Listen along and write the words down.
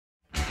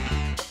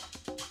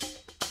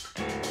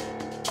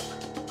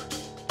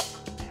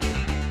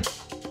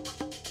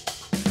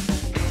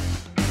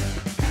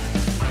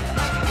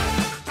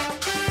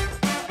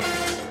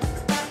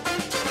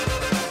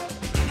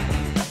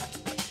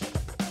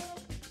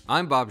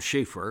I'm Bob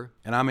Schieffer.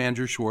 And I'm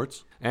Andrew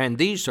Schwartz. And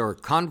these are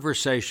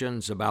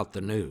Conversations About the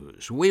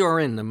News. We are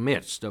in the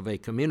midst of a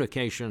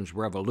communications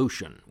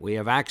revolution. We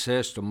have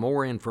access to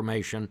more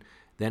information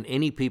than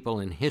any people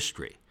in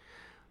history.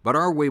 But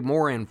are we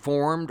more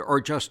informed or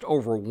just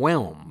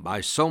overwhelmed by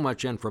so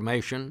much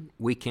information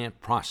we can't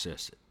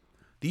process it?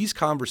 These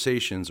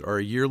conversations are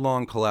a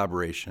year-long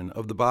collaboration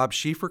of the Bob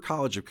Schieffer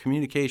College of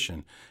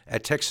Communication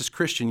at Texas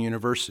Christian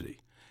University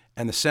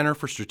and the Center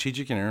for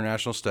Strategic and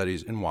International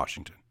Studies in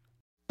Washington.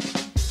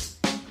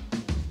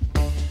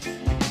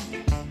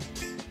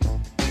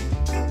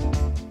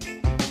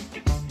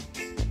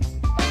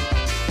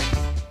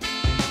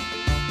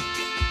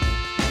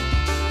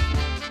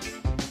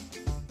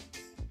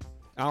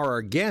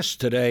 Our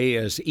guest today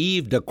is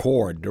Yves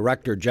Decourt,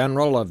 Director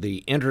General of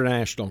the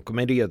International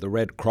Committee of the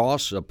Red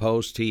Cross, a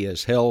post he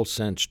has held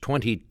since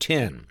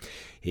 2010.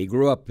 He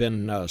grew up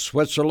in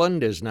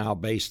Switzerland, is now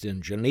based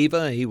in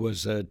Geneva. He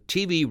was a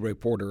TV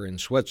reporter in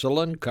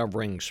Switzerland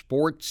covering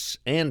sports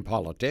and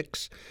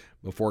politics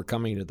before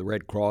coming to the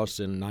Red Cross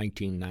in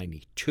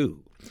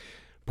 1992.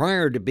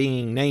 Prior to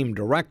being named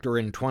director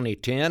in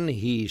 2010,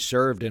 he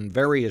served in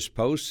various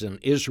posts in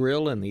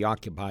Israel and the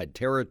occupied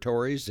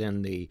territories,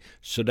 in the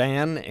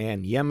Sudan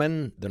and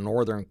Yemen, the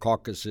Northern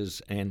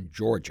Caucasus, and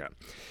Georgia.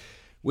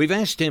 We've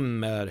asked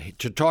him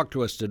to talk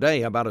to us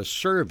today about a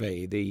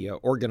survey the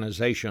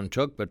organization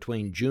took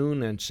between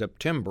June and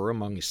September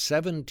among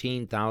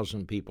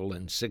 17,000 people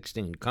in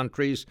 16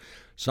 countries,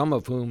 some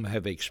of whom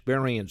have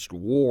experienced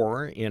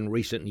war in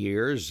recent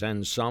years,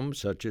 and some,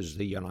 such as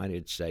the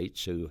United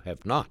States, who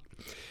have not.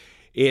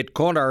 It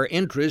caught our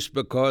interest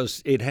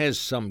because it has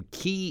some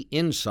key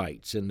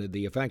insights into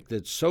the effect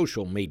that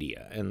social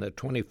media and the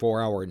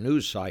 24-hour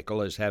news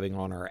cycle is having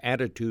on our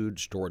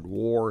attitudes toward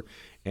war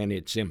and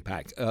its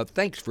impact.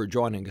 Thanks for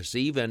joining us,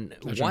 Yves. And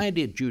why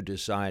did you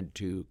decide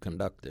to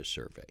conduct this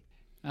survey?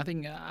 I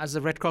think as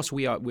the Red Cross,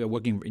 we are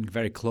working in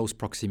very close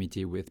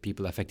proximity with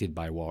people affected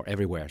by war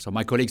everywhere. So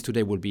my colleagues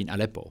today will be in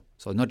Aleppo,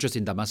 so not just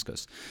in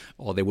Damascus,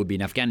 or they will be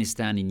in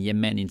Afghanistan, in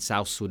Yemen, in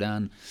South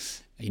Sudan,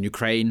 in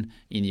Ukraine,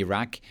 in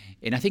Iraq.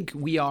 And I think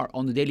we are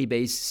on a daily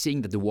basis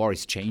seeing that the war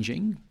is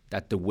changing,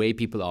 that the way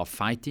people are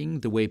fighting,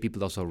 the way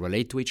people also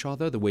relate to each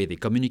other, the way they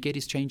communicate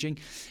is changing.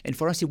 And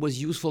for us, it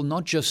was useful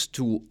not just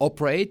to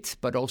operate,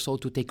 but also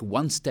to take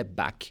one step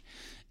back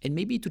and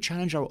maybe to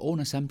challenge our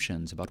own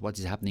assumptions about what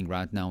is happening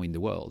right now in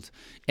the world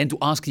and to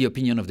ask the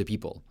opinion of the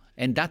people.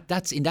 And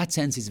that's in that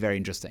sense is very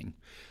interesting.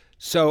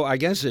 So I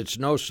guess it's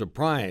no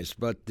surprise,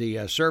 but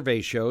the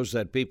survey shows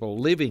that people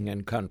living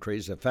in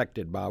countries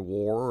affected by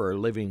war or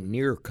living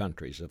near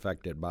countries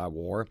affected by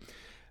war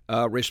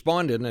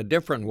respond in a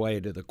different way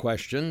to the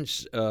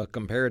questions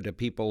compared to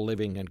people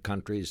living in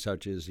countries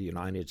such as the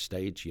United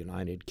States,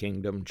 United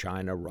Kingdom,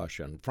 China,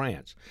 Russia, and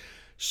France.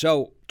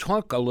 So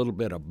talk a little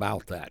bit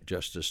about that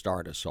just to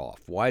start us off.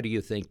 Why do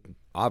you think,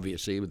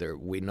 obviously,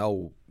 we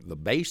know the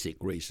basic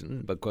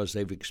reason, because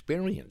they've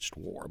experienced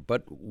war,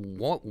 but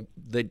what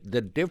the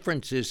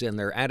differences in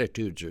their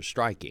attitudes are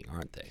striking,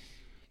 aren't they?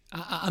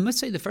 I must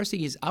say the first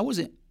thing is I was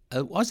a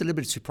little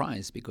bit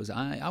surprised because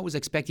I was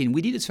expecting,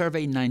 we did a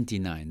survey in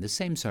 1999, the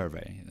same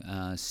survey,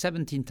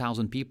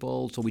 17,000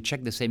 people, so we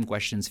checked the same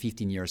questions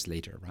 15 years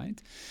later,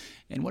 right?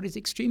 And what is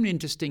extremely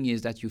interesting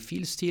is that you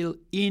feel still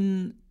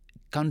in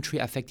country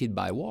affected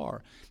by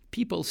war,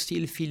 people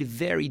still feel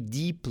very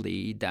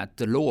deeply that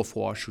the law of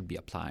war should be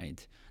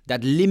applied,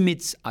 that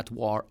limits at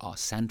war are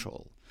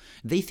central.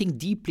 They think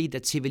deeply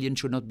that civilians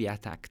should not be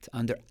attacked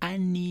under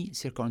any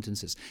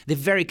circumstances. They're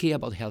very clear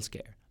about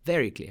healthcare,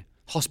 very clear.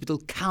 Hospital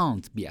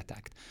can't be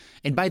attacked.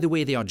 And by the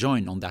way, they are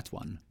joined on that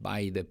one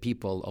by the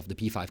people of the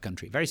P5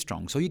 country, very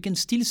strong. So you can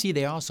still see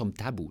there are some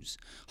taboos.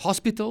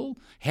 Hospital,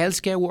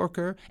 healthcare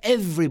worker,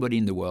 everybody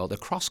in the world,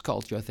 across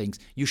culture thinks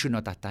you should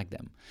not attack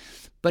them.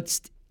 But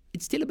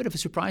it's still a bit of a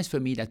surprise for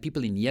me that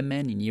people in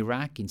Yemen, in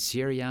Iraq, in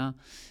Syria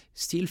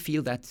still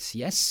feel that,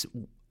 yes,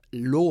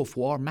 law of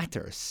war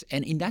matters.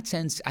 And in that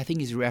sense, I think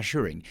is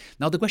reassuring.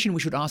 Now, the question we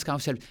should ask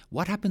ourselves,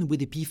 what happened with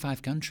the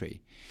P5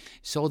 country?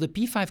 So the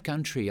P5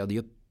 country, or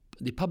the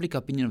public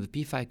opinion of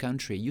the P5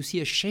 country, you see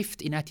a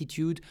shift in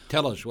attitude.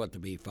 Tell us what the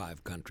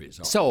P5 countries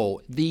are.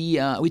 So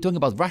we're talking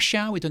about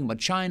Russia, we're talking about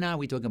China,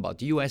 we're talking about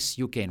the US,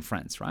 UK, and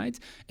France, right?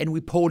 And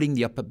we're polling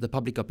the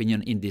public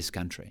opinion in this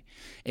country.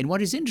 And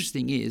what is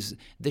interesting is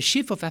the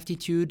shift of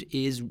attitude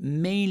is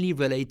mainly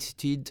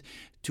related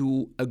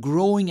to a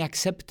growing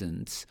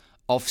acceptance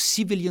of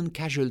civilian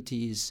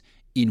casualties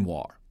in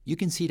war. You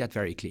can see that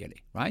very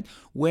clearly, right?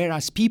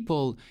 Whereas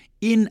people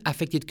in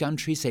affected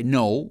countries say,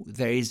 no,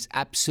 there is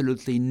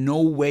absolutely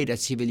no way that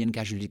civilian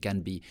casualty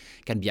can be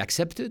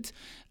accepted.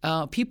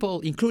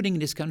 People, including in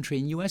this country,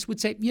 in the US, would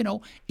say,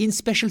 in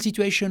special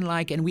situation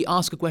like, and we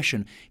ask a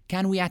question,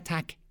 can we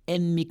attack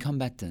enemy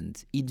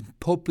combatant in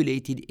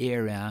populated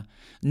area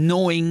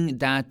knowing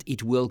that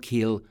it will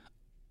kill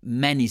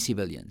many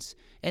civilians?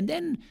 And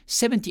then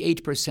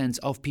 78%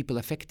 of people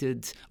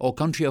affected or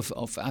country of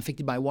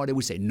affected by war, they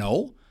would say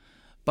no.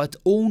 but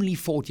only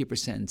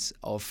 40%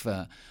 of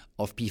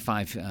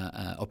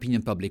P5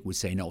 opinion public would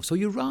say no. So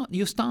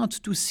you start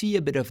to see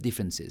a bit of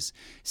differences.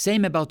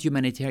 Same about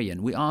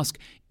humanitarian. We ask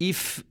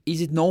is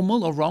it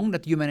normal or wrong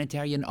that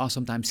humanitarians are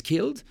sometimes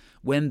killed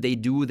when they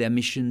do their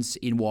missions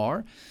in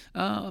war?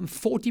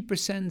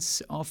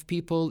 40% of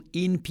people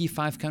in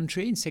P5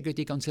 country, in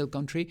Security Council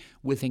country,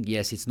 will think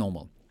yes, it's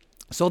normal.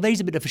 So there is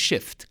a bit of a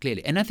shift,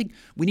 clearly. And I think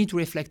we need to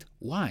reflect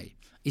why.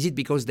 Is it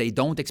because they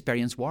don't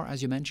experience war,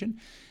 as you mentioned?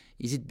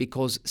 Is it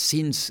because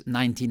since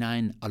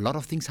 1999, a lot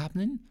of things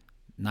happening?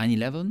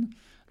 9/11,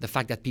 the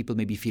fact that people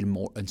maybe feel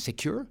more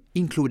insecure,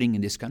 including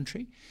in this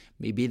country.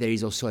 Maybe there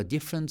is also a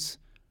different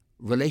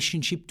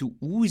relationship to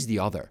who is the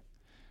other.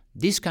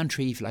 This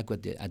country, if like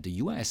at the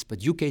US,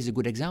 but UK is a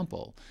good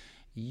example.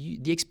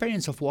 The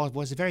experience of war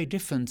was very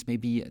different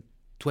maybe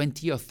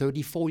 20 or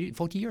 30,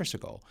 40 years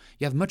ago.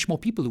 You have much more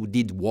people who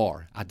did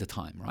war at the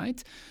time,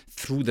 right?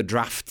 Through the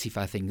draft, if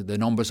I think, the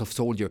numbers of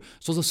soldiers.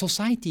 So the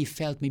society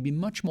felt maybe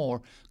much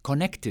more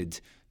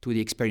connected to the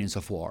experience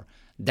of war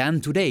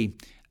than today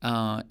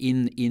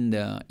in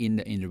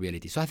the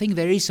reality. So I think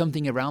there is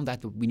something around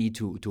that we need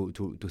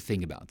to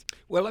think about.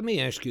 Well, let me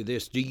ask you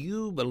this. Do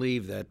you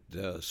believe that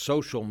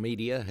social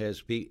media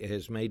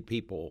has made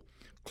people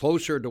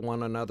closer to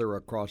one another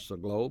across the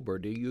globe, or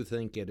do you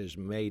think it has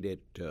made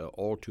it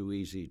all too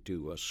easy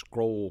to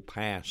scroll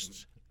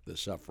past the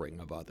suffering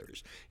of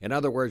others? In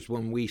other words,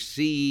 when we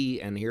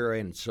see and hear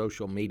in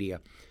social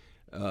media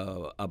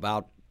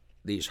about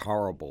these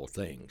horrible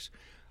things,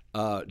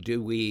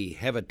 do we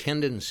have a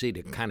tendency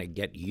to kind of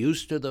get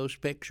used to those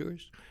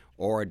pictures,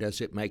 or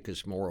does it make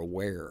us more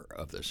aware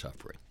of the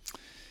suffering?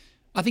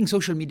 I think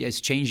social media is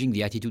changing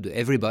the attitude of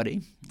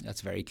everybody. That's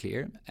very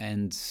clear.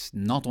 And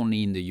not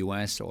only in the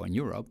US or in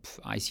Europe.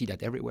 I see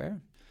that everywhere.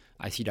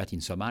 I see that in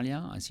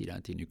Somalia. I see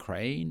that in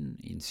Ukraine,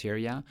 in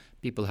Syria.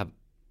 People have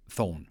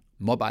phone.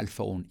 Mobile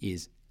phone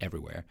is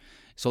everywhere.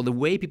 So the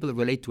way people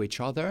relate to each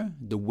other,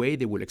 the way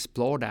they will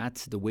explore that,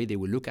 the way they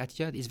will look at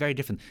it is very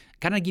different.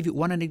 Can I give you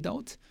one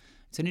anecdote?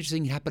 It's an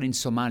interesting thing happened in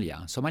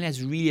Somalia. Somalia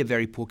is really a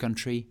very poor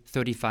country,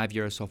 35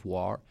 years of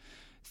war.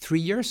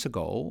 3 years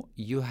ago,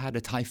 you had a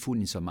typhoon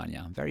in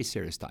Somalia, very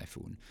serious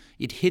typhoon.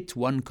 It hit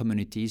one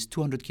community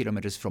 200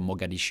 kilometers from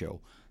Mogadishu,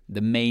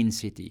 the main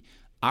city.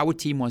 Our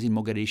team was in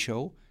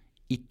Mogadishu.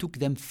 It took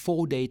them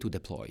 4 days to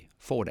deploy,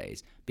 4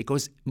 days,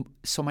 because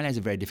Somalia is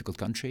a very difficult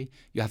country.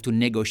 You have to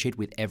negotiate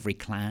with every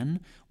clan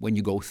when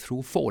you go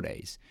through 4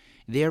 days.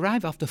 They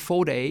arrive after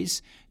 4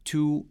 days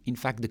to, in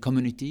fact, the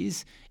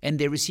communities, and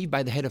they're received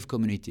by the head of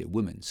community, a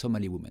woman,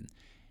 Somali woman.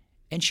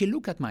 And she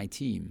looked at my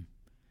team.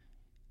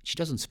 She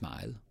doesn't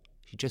smile.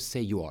 She just say,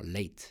 "You are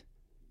late."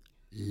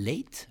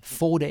 Late?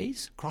 4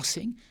 days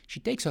crossing? She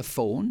takes her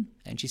phone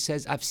and she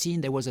says, "I've seen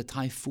there was a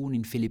typhoon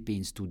in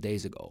Philippines 2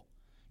 days ago.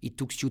 It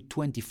took you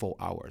 24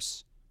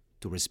 hours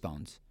to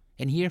respond.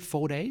 And here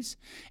 4 days?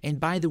 And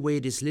by the way,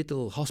 this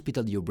little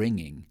hospital you're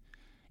bringing,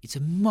 it's a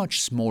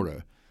much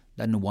smaller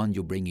than the one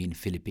you bring in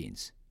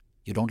Philippines.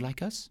 You don't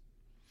like us?"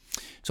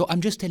 So I'm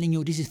just telling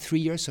you, this is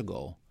 3 years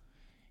ago.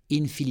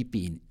 In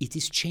Philippines, it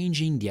is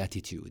changing the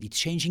attitude. It's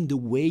changing the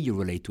way you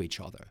relate to each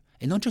other.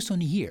 And not just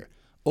only here,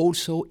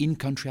 also in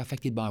country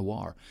affected by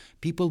war.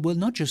 People will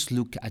not just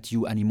look at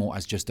you anymore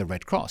as just the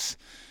Red Cross,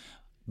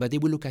 but they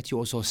will look at you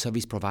also as a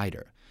service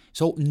provider.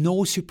 So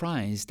no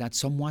surprise that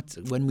somewhat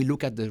when we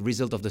look at the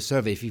result of the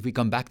survey, if we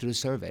come back to the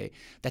survey,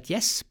 that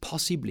yes,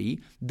 possibly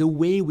the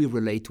way we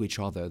relate to each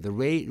other, the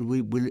way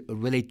we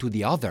relate to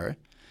the other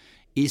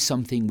is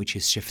something which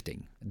is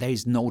shifting. There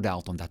is no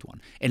doubt on that one.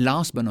 And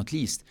last but not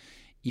least,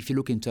 if you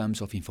look in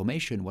terms of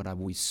information, what I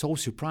was so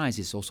surprised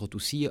is also to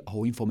see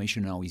how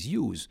information now is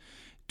used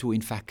to,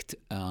 in fact,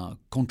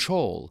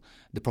 control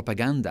the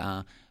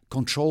propaganda,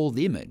 control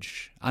the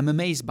image. I'm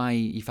amazed by,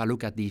 if I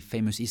look at the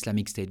famous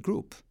Islamic State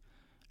group,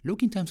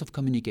 look in terms of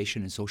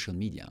communication and social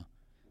media.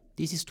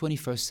 This is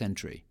 21st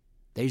century.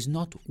 There is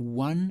not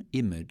one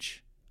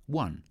image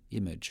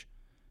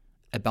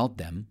about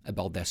them,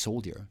 about their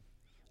soldier,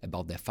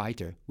 about their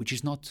fighter, which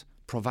is not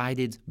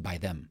provided by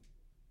them.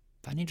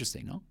 Kind of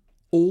interesting, no?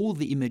 All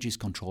the image is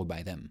controlled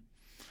by them.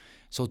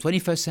 So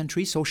 21st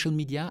century, social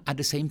media, at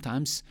the same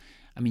time,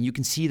 I mean, you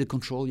can see the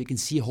control, you can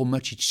see how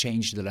much it's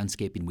changed the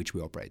landscape in which we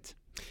operate.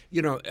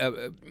 You know,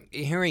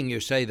 hearing you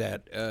say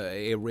that,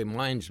 it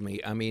reminds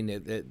me, I mean,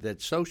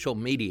 that social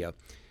media,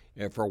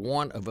 for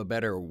want of a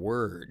better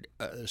word,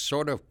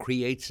 sort of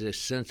creates this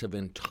sense of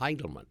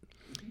entitlement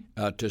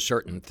to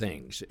certain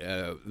things.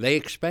 They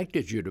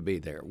expected you to be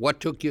there. What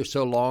took you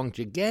so long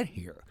to get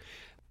here?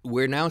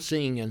 We're now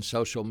seeing in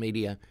social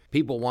media,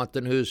 people want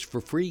the news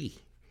for free.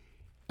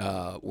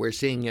 We're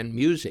seeing in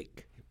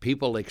music,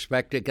 people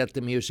expect to get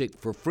the music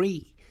for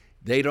free.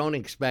 They don't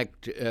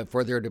expect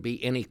for there to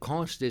be any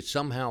cost. It's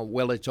somehow,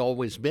 well, it's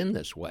always been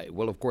this way.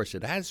 Well, of course,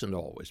 it hasn't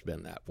always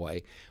been that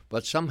way.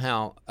 But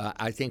somehow,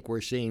 I think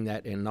we're seeing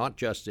that in not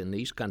just in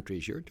these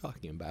countries you're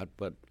talking about,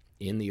 but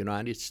in the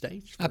United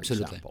States, for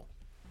example.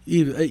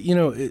 Yves, you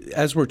know,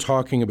 as we're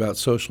talking about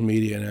social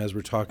media and as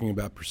we're talking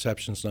about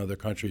perceptions in other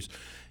countries,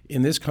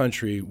 In this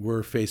country,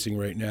 we're facing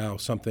right now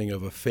something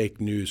of a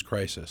fake news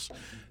crisis.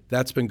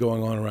 That's been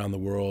going on around the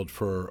world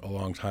for a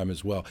long time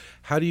as well.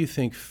 How do you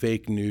think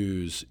fake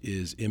news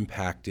is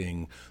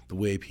impacting the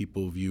way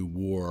people view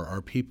war?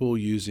 Are people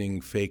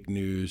using fake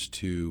news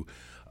to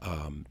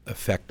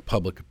affect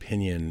public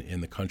opinion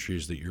in the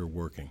countries that you're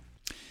working?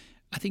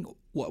 I think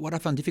what I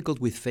found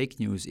difficult with fake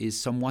news is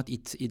somewhat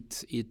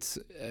it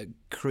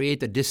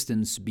create a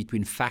distance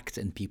between fact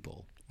and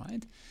people,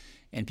 right?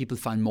 And people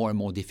find more and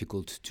more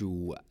difficult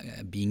to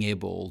being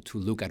able to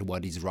look at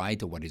what is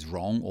right or what is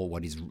wrong or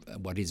what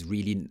is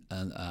really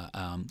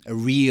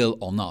real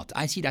or not.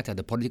 I see that at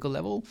the political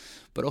level,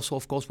 but also,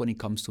 of course, when it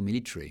comes to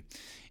military.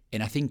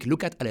 And I think,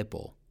 look at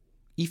Aleppo.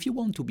 If you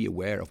want to be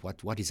aware of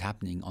what is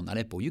happening on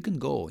Aleppo, you can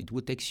go. It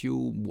would take you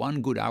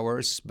 1 good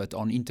hours, but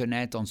on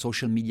internet, on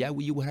social media,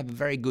 you will have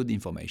very good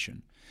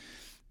information.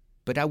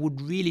 But I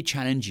would really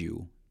challenge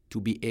you to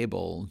be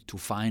able to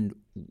find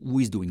who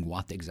is doing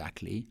what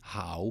exactly,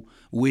 how,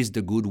 who is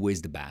the good, who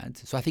is the bad.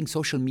 So I think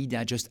social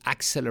media just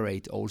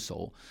accelerate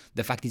also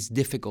the fact it's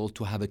difficult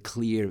to have a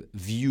clear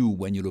view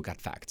when you look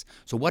at facts.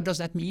 So what does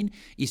that mean?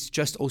 It's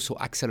just also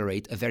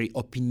accelerate a very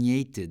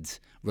opinionated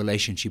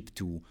relationship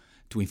to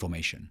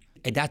information.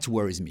 And that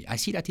worries me. I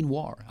see that in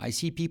war. I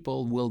see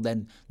people will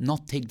then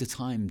not take the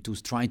time to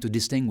try to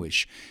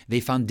distinguish. They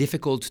found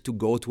difficult to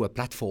go to a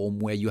platform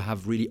where you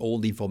have really all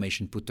the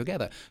information put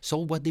together. So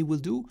what they will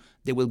do,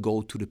 they will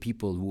go to the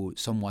people who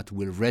somewhat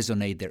will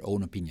resonate their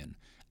own opinion.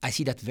 I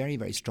see that very,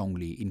 very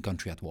strongly in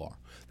country at war.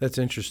 That's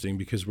interesting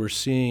because we're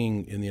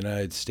seeing in the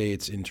United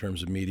States, in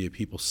terms of media,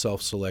 people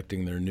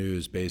self-selecting their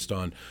news based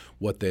on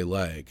what they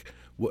like.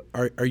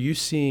 Are you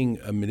seeing,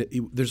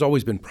 there's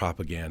always been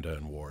propaganda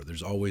in war.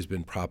 There's always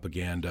been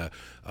propaganda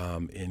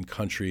in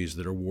countries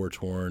that are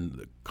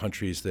war-torn,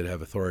 countries that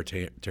have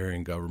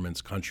authoritarian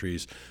governments,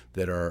 countries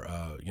that are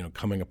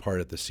coming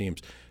apart at the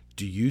seams.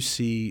 Do you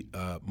see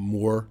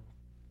more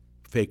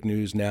fake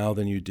news now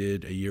than you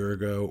did a year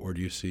ago, or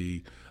do you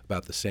see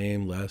about the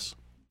same, less?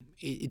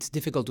 It's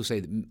difficult to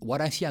say.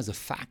 What I see as a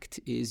fact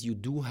is you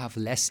do have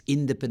less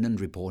independent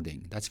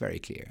reporting. That's very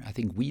clear. I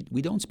think we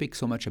don't speak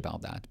so much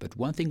about that. But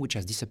one thing which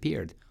has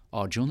disappeared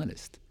are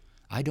journalists.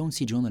 I don't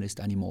see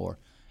journalists anymore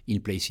in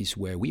places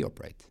where we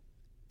operate.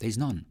 There's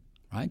none,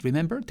 right?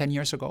 Remember, 10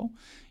 years ago,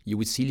 you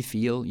would still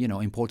feel,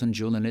 important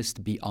journalists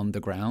be on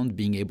the ground,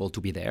 being able to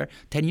be there.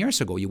 10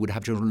 years ago, you would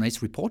have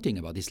journalists reporting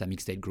about the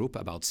Islamic State group,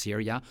 about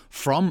Syria,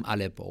 from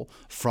Aleppo,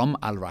 from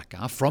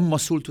Al-Raqqa, from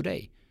Mosul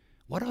today.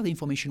 What are the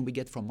information we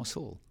get from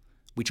Mosul,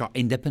 which are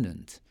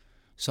independent?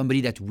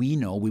 Somebody that we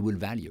know we will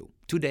value.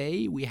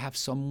 Today, we have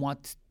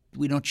somewhat,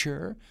 we're not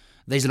sure.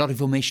 There's a lot of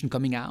information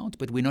coming out,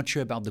 but we're not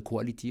sure about the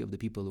quality of the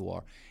people who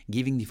are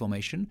giving the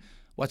information.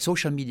 What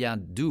social media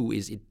do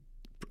is it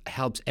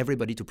helps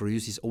everybody to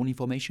produce his own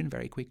information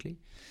very quickly.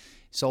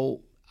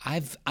 So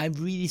I've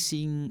really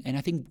seen, and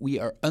I think we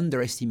are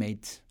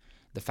underestimate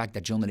the fact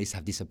that journalists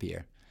have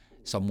disappeared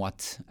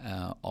somewhat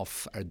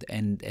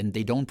and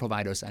they don't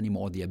provide us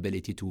anymore the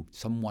ability to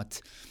somewhat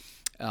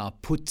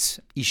put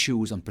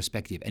issues on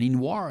perspective. And in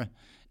war,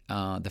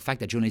 the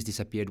fact that journalists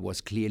disappeared was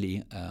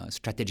clearly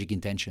strategic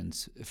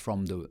intentions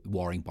from the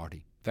warring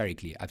party. Very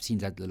clear. I've seen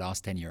that the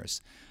last 10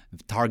 years.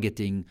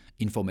 Targeting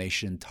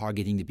information,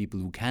 targeting the people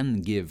who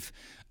can give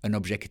an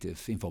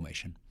objective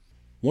information.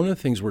 One of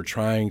the things we're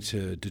trying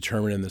to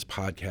determine in this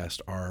podcast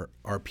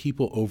are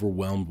people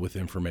overwhelmed with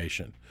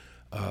information?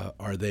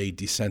 Are they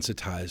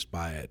desensitized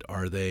by it?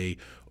 Are they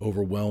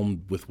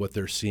overwhelmed with what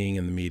they're seeing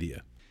in the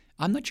media?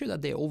 I'm not sure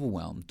that they're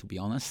overwhelmed, to be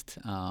honest,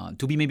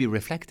 to be maybe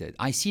reflected.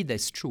 I see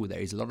that's true. There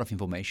is a lot of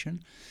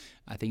information.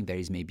 I think there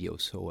is maybe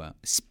also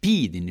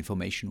speed in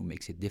information who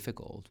makes it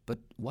difficult. But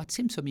what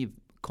seems to me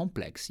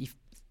complex,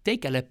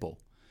 take Aleppo,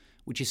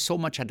 which is so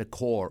much at the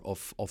core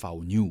of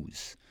our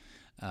news,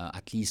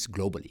 at least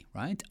globally,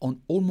 right?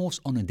 Almost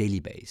on a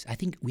daily basis. I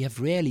think we have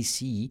rarely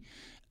seen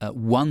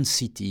one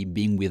city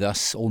being with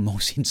us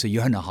almost since a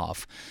year and a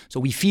half. So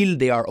we feel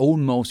we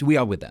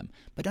are with them.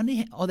 But on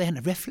the other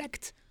hand,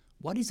 reflect,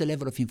 what is the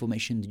level of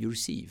information you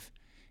receive?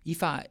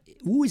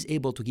 Who is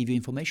able to give you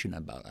information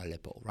about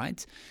Aleppo,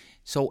 right?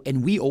 So,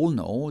 and we all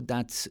know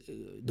that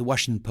the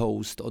Washington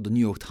Post or the New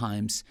York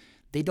Times,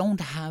 they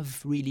don't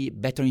have really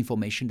better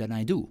information than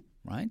I do,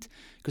 right?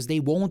 Because they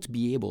won't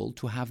be able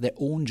to have their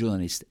own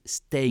journalists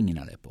staying in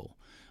Aleppo,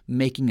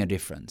 making a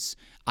difference.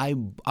 I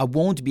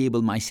won't be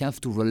able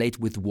myself to relate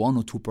with one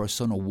or two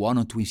person or one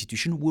or two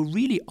institutions who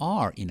really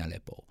are in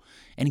Aleppo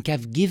and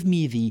can give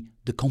me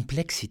the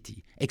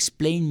complexity,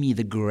 explain me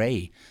the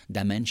gray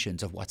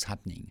dimensions of what's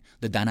happening,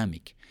 the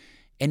dynamic.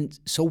 And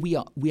so we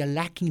are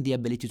lacking the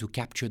ability to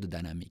capture the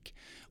dynamic.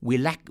 We're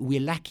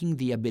lacking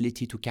the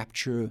ability to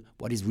capture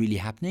what is really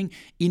happening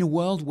in a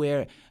world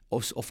where,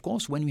 of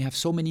course, when we have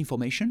so many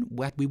information,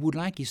 what we would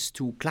like is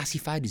to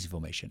classify this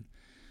information,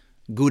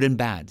 good and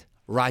bad,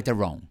 right or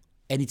wrong.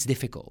 And it's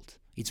difficult.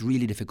 It's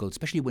really difficult,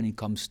 especially when it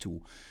comes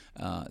to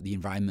the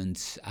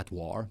environments at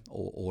war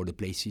or the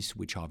places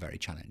which are very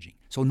challenging.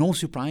 So no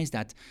surprise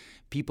that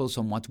people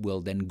somewhat will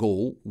then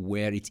go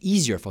where it's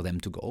easier for them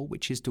to go,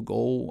 which is to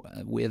go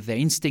where their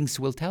instincts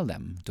will tell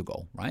them to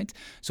go, right?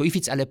 So if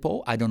it's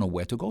Aleppo, I don't know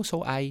where to go,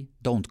 so I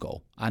don't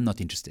go. I'm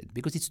not interested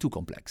because it's too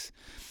complex.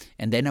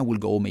 And then I will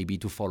go maybe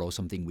to follow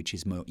something which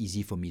is more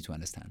easy for me to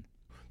understand.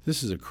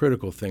 This is a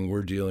critical thing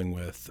we're dealing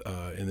with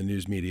in the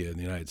news media in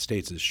the United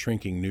States is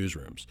shrinking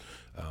newsrooms,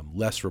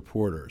 less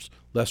reporters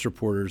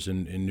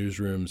in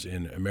newsrooms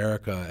in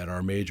America at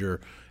our major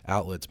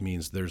outlets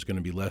means there's going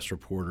to be less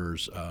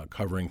reporters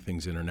covering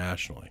things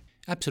internationally.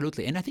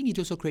 Absolutely. And I think it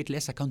also creates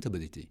less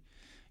accountability.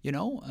 You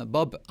know,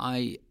 Bob,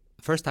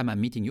 first time I'm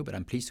meeting you, but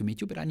I'm pleased to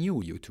meet you, but I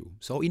knew you too.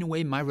 So in a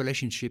way, my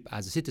relationship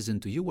as a citizen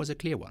to you was a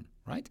clear one,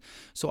 right?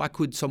 So I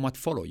could somewhat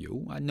follow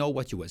you. I know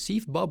what you were. See,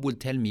 if Bob would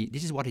tell me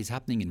this is what is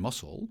happening in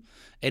Mosul,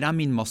 and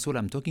I'm in Mosul,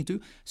 I'm talking to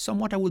you,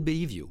 somewhat I will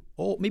believe you.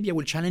 Or maybe I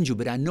will challenge you,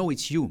 but I know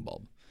it's you,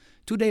 Bob.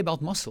 Today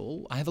about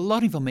Mosul, I have a lot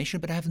of information,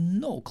 but I have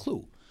no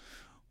clue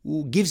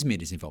who gives me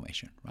this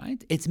information,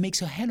 right? It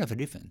makes a hell of a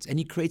difference.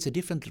 And it creates a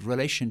different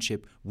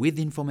relationship with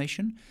the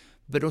information,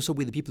 but also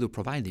with the people who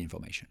provide the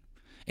information.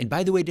 And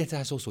by the way, that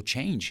has also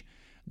changed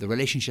the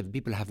relationship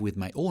people have with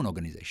my own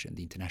organization,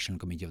 the International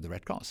Committee of the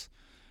Red Cross.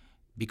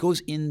 Because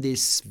in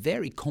this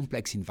very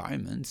complex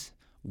environment,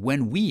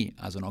 when we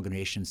as an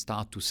organization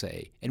start to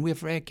say, and we are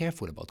very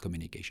careful about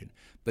communication,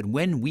 but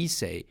when we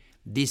say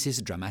this is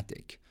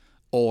dramatic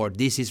or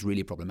this is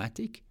really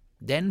problematic,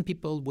 then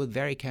people will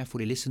very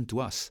carefully listen to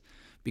us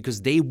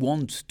because they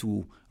want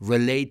to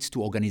relate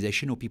to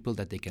organization or people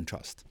that they can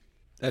trust.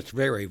 That's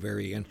very,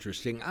 very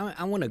interesting.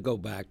 I want to go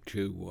back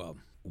to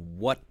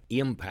what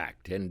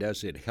impact and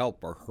does it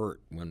help or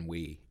hurt when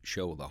we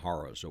show the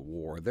horrors of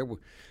war? There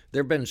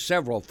have been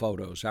several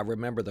photos. I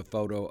remember the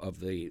photo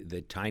of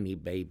the tiny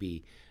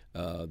baby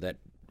that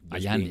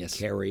was being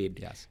carried.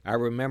 Yes. I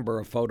remember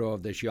a photo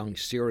of this young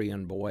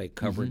Syrian boy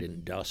covered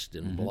in dust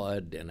and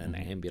blood in an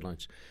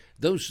ambulance.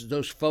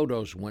 Those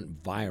photos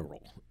went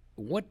viral.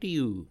 What do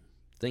you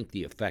think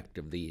the effect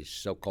of these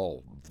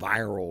so-called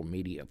viral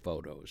media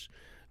photos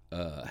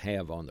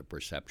have on the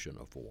perception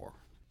of war?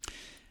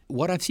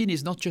 What I've seen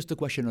is not just a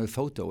question of a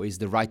photo, it's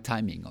the right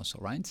timing also,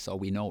 right? So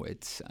we know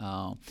it.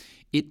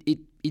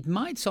 It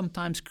might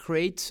sometimes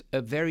create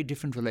a very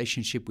different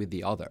relationship with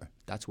the other.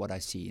 That's what I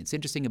see. It's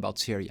interesting about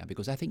Syria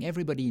because I think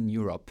everybody in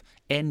Europe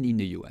and in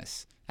the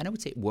US, and I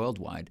would say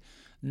worldwide,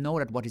 know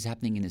that what is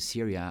happening in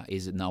Syria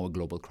is now a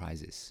global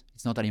crisis.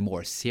 It's not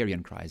anymore a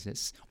Syrian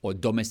crisis or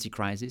domestic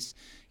crisis.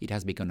 It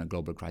has become a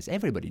global crisis.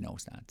 Everybody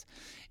knows that.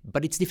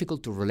 But it's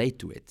difficult to relate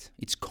to it.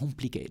 It's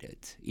complicated.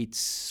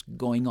 It's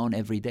going on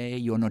every day.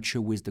 You're not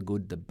sure who is the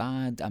good, the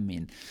bad. I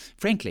mean,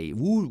 frankly,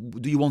 who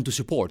do you want to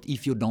support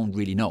if you don't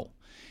really know?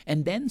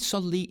 And then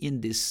suddenly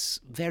in this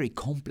very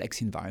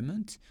complex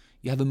environment,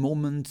 you have a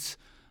moment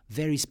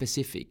very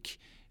specific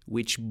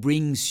which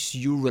brings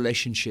your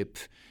relationship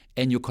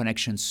and your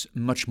connections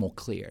much more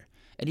clear.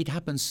 And it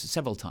happens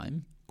several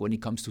times when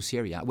it comes to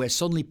Syria, where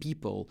suddenly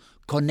people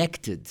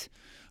connected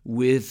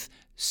with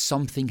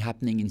something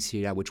happening in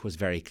Syria which was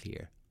very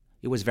clear.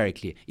 It was very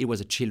clear. It was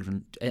a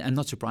children, I'm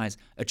not surprised,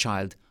 a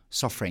child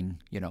suffering,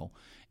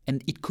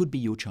 and it could be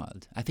your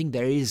child. I think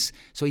there is,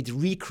 so it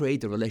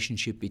recreates the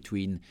relationship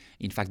between,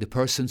 in fact, the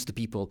persons, the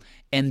people,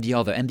 and the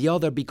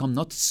other become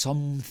not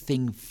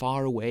something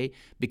far away,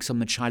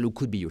 become a child who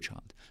could be your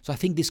child. So I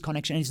think this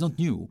connection, and it's not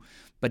new,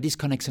 but this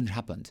connection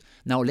happened.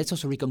 Now, let's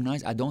also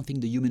recognize, I don't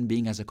think the human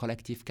being as a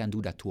collective can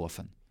do that too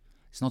often.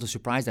 It's not a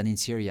surprise that in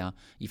Syria,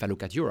 if I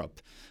look at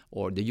Europe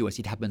or the US,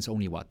 it happens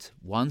only,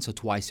 once or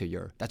twice a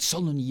year. That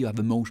suddenly you have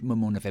a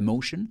moment of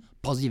emotion,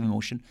 positive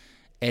emotion,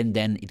 and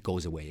then it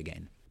goes away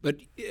again.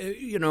 But,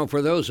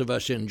 for those of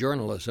us in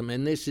journalism,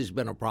 and this has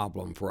been a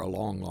problem for a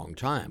long, long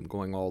time,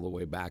 going all the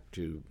way back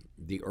to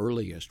the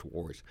earliest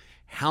wars,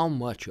 how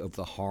much of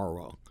the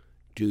horror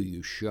do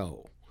you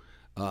show?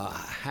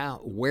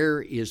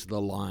 Where is the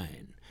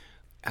line?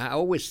 I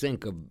always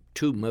think of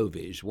two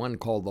movies, one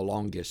called The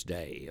Longest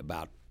Day,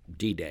 about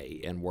D-Day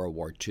in World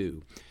War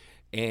II.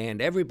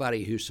 And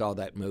everybody who saw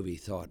that movie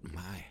thought,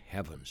 my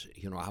heavens,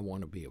 I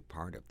want to be a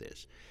part of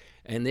this.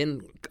 And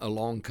then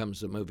along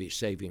comes the movie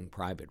Saving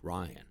Private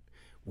Ryan,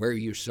 where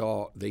you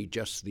saw the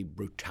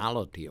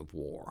brutality of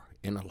war.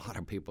 And a lot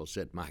of people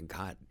said, my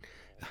God,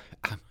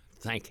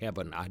 thank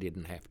heaven I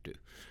didn't have to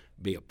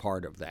be a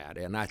part of that.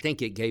 And I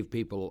think it gave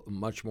people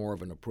much more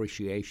of an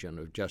appreciation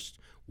of just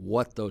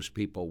what those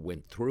people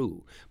went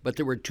through. But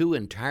there were two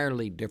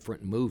entirely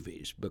different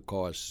movies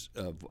because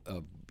of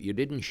you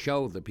didn't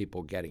show the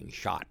people getting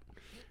shot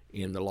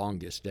in The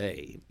Longest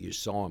Day. You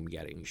saw them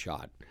getting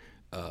shot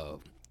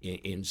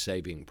in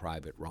Saving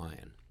Private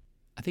Ryan.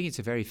 I think it's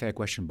a very fair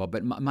question, Bob.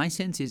 But my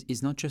sense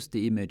is not just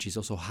the image; it's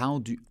also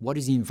what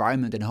is the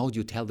environment and how do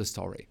you tell the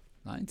story,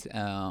 right?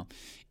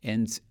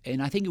 And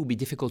I think it would be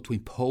difficult to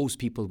impose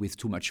people with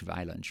too much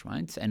violence,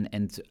 right?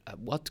 And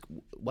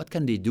what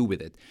can they do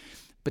with it?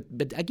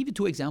 But I give you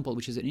two examples,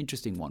 which is an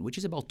interesting one, which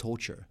is about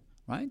torture.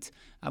 right?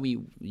 I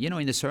mean,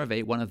 in the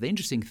survey, one of the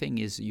interesting things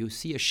is you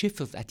see a shift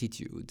of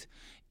attitude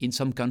in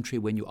some country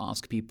when you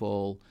ask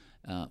people,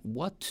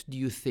 what do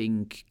you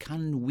think,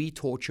 can we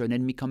torture an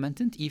enemy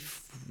combatant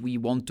if we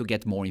want to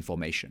get more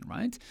information,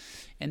 right?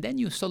 And then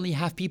you suddenly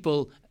have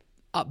people,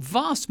 a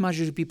vast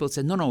majority of people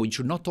say, no, you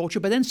should not torture.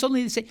 But then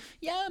suddenly they say,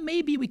 yeah,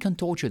 maybe we can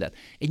torture that.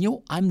 And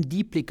I'm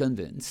deeply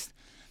convinced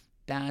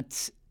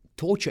that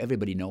torture,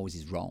 everybody knows,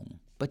 is wrong.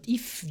 But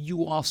if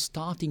you are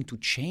starting to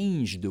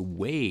change the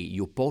way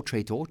you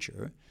portray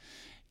torture,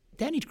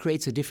 then it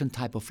creates a different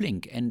type of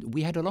link. And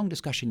we had a long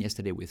discussion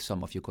yesterday with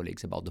some of your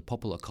colleagues about the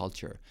popular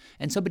culture.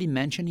 And somebody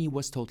mentioned he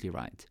was totally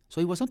right.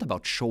 So it was not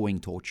about showing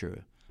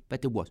torture,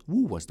 but it was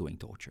who was doing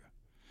torture.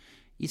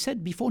 He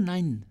said before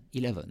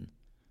 9/11,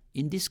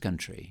 in this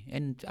country,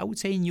 and I would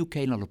say in UK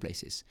and other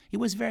places, it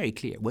was very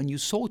clear. When you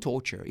saw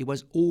torture, it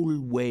was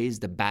always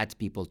the bad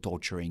people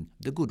torturing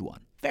the good one.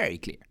 Very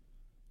clear.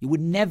 You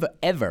would never,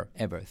 ever,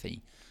 ever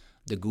see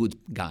the good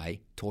guy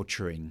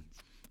torturing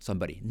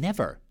somebody.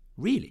 Never.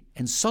 Really.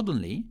 And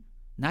suddenly,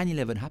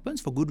 9/11 happens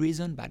for good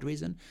reason, bad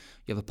reason.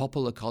 You have a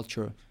popular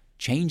culture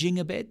changing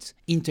a bit,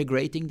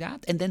 integrating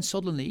that. And then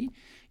suddenly,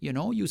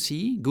 you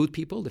see good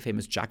people, the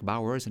famous Jack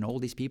Bauers and all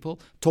these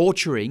people,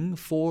 torturing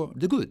for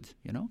the good,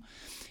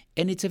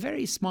 And it's a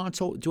very smart,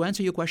 so to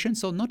answer your question,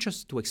 so not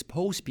just to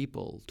expose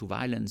people to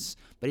violence,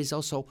 but it's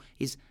also,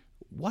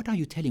 what are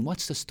you telling?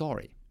 What's the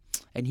story?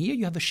 And here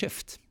you have a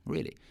shift,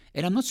 really.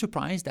 And I'm not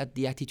surprised that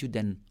the attitude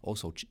then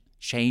also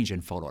change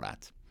and follow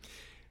that.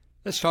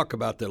 Let's talk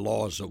about the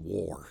laws of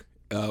war.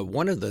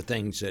 One of the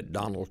things that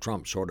Donald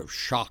Trump sort of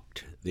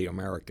shocked the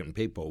American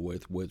people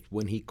with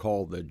when he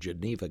called the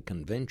Geneva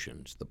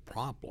Conventions the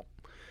problem.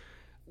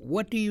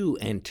 What do you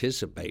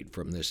anticipate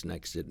from this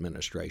next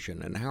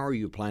administration, and how are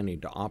you planning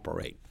to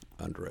operate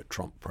under a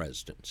Trump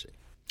presidency?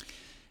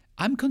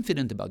 I'm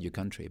confident about your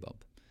country,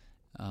 Bob.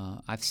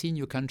 I've seen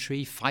your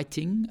country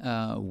fighting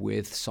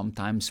with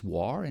sometimes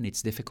war, and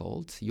it's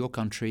difficult. Your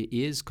country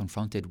is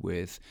confronted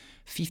with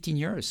 15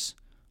 years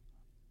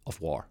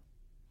of war.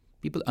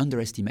 People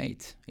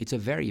underestimate. It's a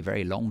very,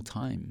 very long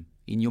time.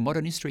 In your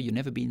modern history, you've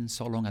never been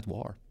so long at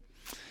war.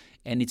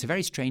 And it's a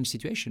very strange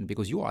situation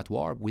because you are at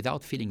war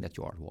without feeling that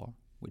you are at war,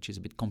 which is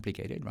a bit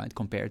complicated, right,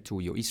 compared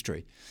to your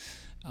history.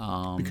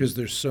 Because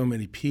there's so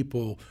many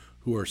people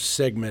who are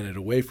segmented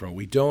away from it.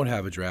 We don't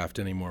have a draft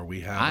anymore.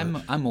 We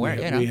have. I'm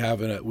aware.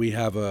 We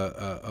have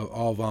a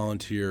all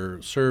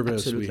volunteer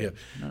service. Absolutely.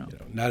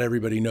 Not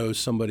everybody knows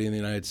somebody in the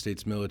United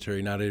States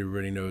military. Not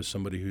everybody knows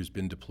somebody who's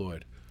been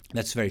deployed.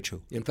 That's very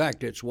true. In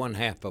fact, it's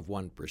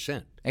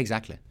 1/2%.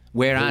 Exactly.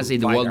 Whereas in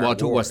the World War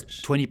II was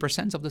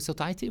 20% of the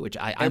society, which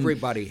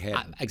everybody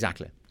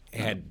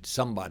had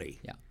somebody.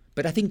 Yeah.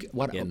 But I think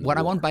what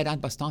I want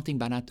by starting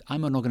by that,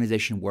 I'm an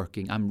organization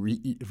working, I'm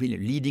really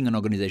leading an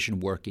organization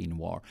working in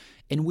war.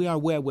 And we are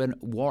aware when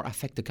war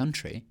affects the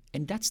country,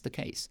 and that's the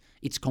case.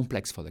 It's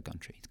complex for the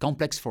country. It's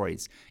complex for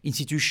its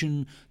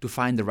institution to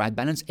find the right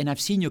balance. And I've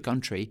seen your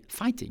country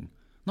fighting,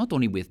 not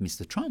only with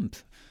Mr. Trump,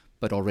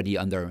 but already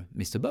under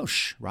Mr.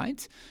 Bush,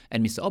 right?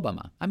 And Mr.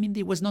 Obama. I mean,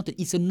 it's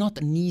not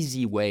an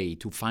easy way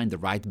to find the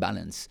right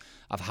balance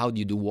of how do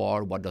you do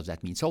war, what does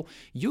that mean? So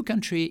your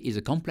country is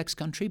a complex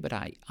country, but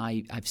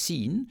I've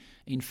seen,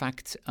 in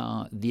fact,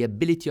 the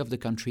ability of the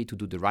country to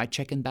do the right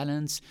check and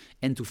balance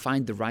and to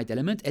find the right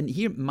element. And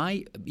here,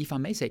 if I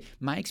may say,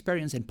 my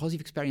experience and positive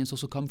experience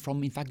also come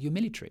from, in fact, your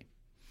military.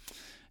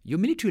 Your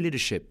military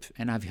leadership,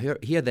 and I've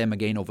heard them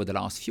again over the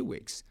last few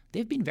weeks,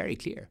 they've been very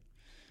clear.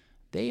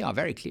 They are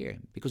very clear.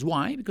 Because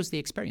why? Because they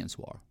experience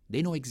war.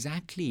 They know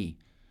exactly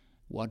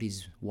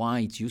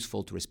why it's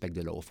useful to respect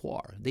the law of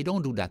war. They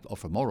don't do that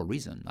for a moral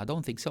reason. I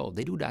don't think so.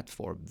 They do that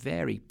for a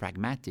very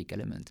pragmatic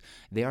element.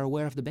 They are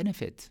aware of the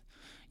benefit.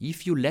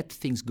 If you let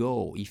things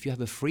go, if you have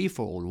a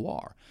free-for-all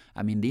war,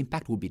 I mean, the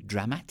impact will be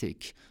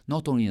dramatic,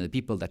 not only on the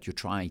people that you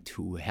try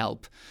to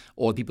help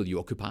or people you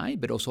occupy,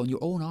 but also on your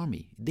own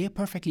army. They're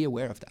perfectly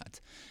aware of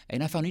that.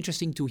 And I found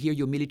interesting to hear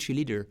your military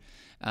leader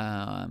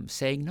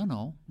saying,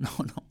 no,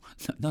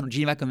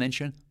 Geneva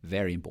Convention,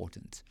 very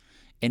important.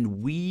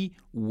 And we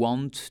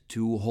want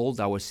to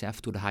hold ourselves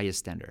to the highest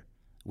standard.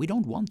 We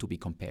don't want to be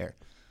compared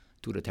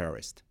to the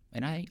terrorist.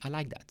 And I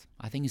like that.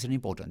 I think it's an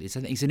important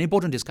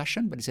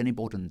discussion, but it's an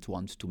important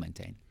one to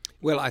maintain.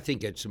 Well, I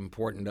think it's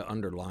important to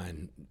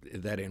underline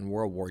that in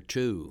World War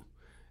II,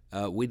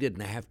 we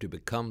didn't have to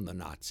become the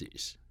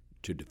Nazis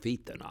to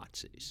defeat the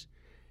Nazis.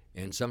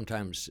 And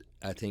sometimes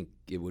I think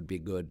it would be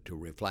good to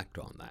reflect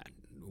on that.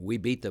 We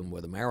beat them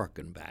with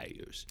American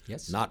values,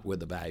 yes, not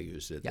with the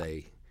values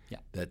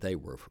that they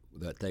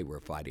were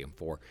fighting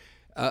for.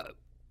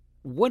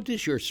 What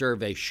does your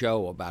survey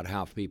show about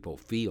how people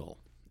feel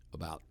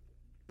about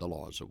the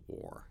laws of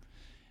war?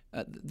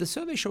 The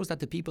survey shows that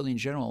the people in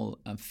general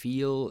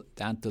feel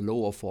that the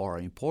law of war are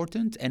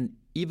important, and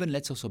even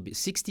let's also be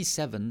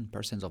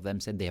 67% of them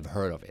said they have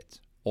heard of it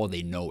or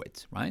they know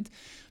it, right?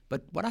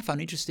 But what I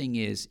found interesting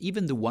is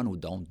even the one who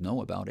don't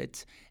know about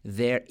it,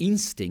 their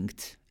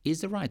instinct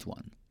is the right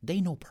one.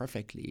 They know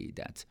perfectly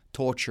that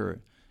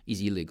torture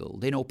is illegal.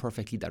 They know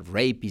perfectly that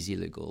rape is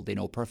illegal. They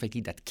know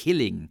perfectly that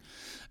killing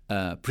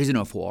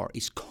prisoner of war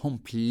is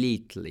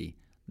completely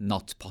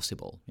not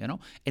possible,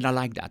 And I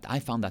like that. I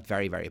found that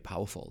very, very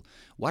powerful.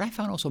 What I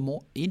found also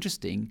more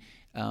interesting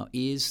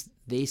is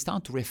they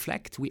start to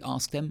reflect. We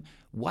ask them,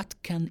 what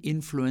can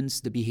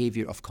influence the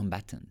behavior of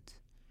combatant?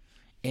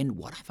 And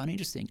what I found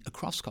interesting,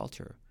 across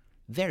culture,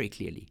 very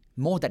clearly,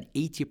 more than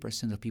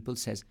 80% of people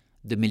says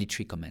the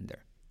military commander,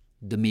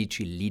 the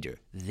military leader.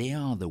 They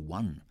are the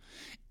one.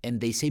 And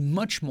they say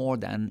much more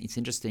than, it's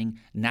interesting,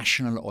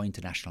 national or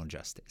international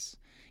justice.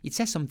 It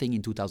says something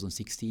in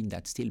 2016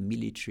 that still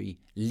military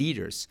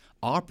leaders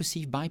are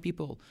perceived by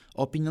people,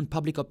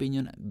 public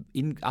opinion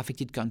in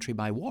affected country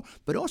by war,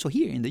 but also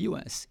here in the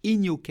US,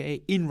 in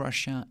UK, in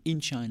Russia, in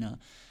China,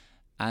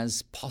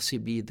 as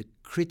possibly the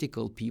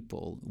critical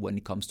people when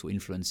it comes to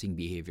influencing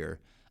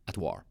behavior at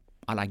war.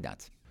 I like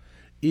that.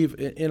 Yves,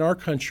 in our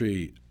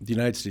country, the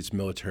United States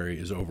military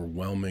is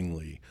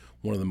overwhelmingly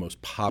one of the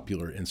most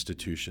popular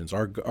institutions.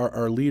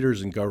 Our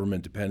leaders in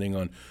government, depending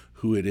on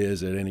who it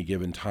is at any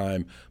given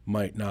time,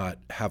 might not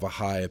have a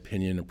high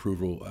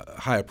approval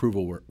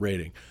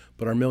rating,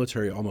 but our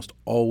military almost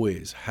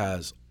always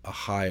has a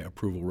high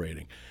approval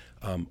rating.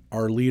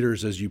 Our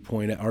leaders,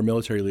 our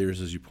military leaders,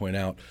 as you point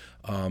out,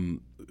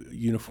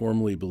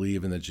 uniformly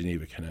believe in the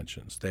Geneva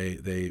Conventions.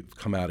 They've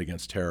come out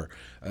against terror.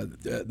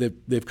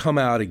 They've come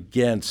out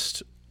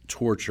against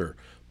torture.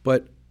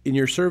 But in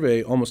your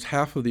survey, almost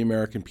half of the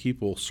American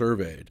people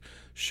surveyed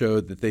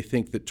showed that they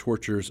think that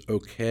torture is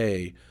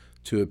okay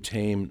to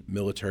obtain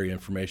military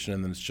information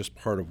and then it's just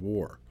part of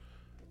war.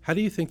 How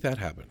do you think that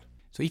happened?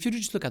 So if you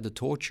just look at the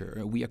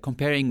torture, we are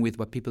comparing with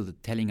what people are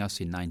telling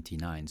us in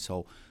 1999.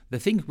 So the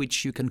thing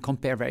which you can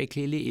compare very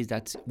clearly is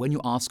that when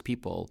you ask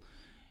people,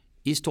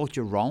 is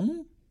torture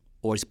wrong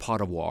or is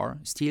part of war,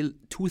 still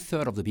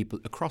 2/3 of the people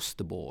across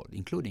the board,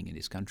 including in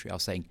this country, are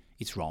saying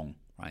it's wrong,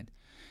 right?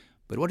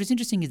 But what is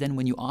interesting is then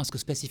when you ask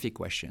specific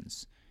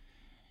questions,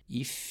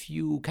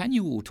 can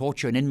you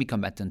torture an enemy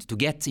combatant to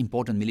get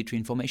important military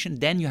information,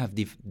 then you have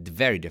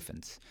very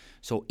different.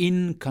 So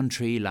in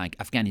country like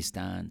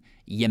Afghanistan,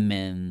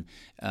 Yemen,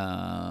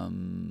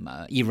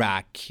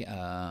 Iraq,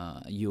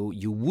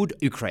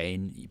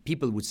 Ukraine,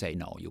 people would say,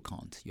 no, you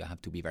can't. You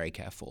have to be very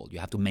careful. You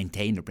have to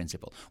maintain the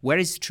principle.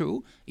 Whereas it's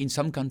true, in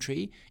some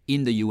country,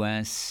 in the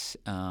US,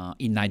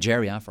 in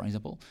Nigeria, for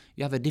example,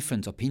 you have a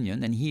different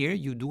opinion. And here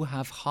you do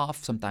have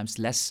half, sometimes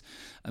less,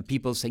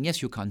 people saying,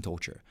 yes, you can't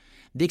torture.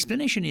 The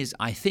explanation is,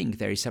 I think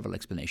there is several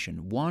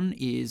explanations. One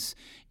is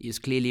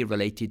clearly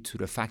related to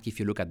the fact, if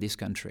you look at this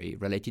country,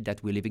 related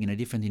that we're living in a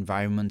different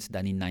environment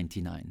than in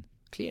 1999,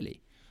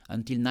 clearly.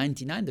 Until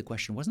 1999, the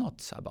question was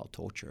not about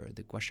torture.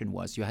 The question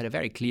was, you had a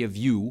very clear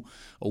view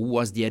of who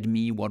was the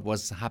enemy, what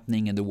was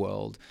happening in the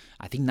world.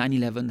 I think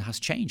 9/11 has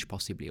changed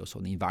possibly also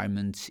the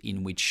environment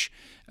in which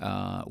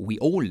we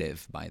all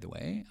live, by the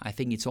way. I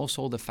think it's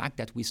also the fact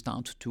that we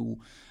start to,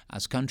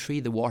 as country,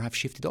 the war have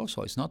shifted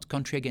also. It's not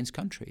country against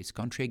country. It's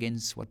country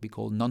against what we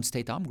call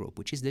non-state armed group,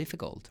 which is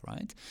difficult,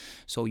 right?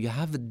 So you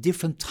have a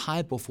different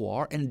type of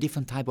war and a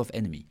different type of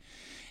enemy.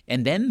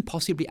 And then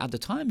possibly at the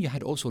time you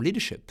had also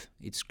leadership,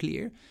 it's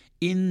clear,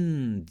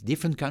 in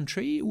different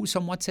country who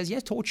somewhat says,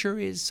 yes, torture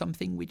is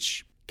something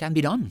which can be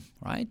done,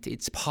 right?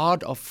 It's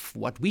part of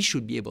what we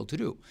should be able to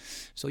do.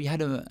 So you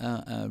had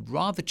a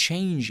rather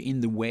change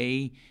in the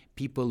way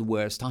people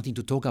were starting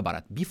to talk about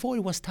it. Before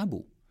it was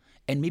taboo.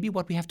 And maybe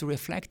what we have to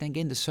reflect, and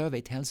again the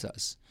survey tells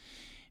us,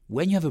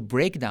 when you have a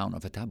breakdown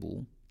of a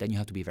taboo, then you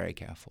have to be very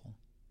careful.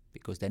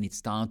 Because then it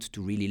starts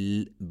to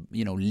really,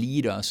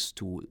 lead us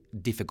to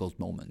difficult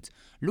moments.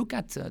 Look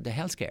at the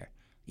healthcare.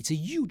 It's a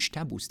huge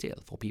taboo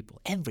still for people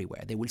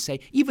everywhere. They will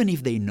say, even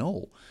if they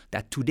know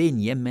that today in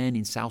Yemen,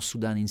 in South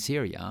Sudan, in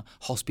Syria,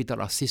 hospitals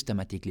are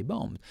systematically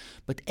bombed.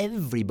 But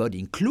everybody,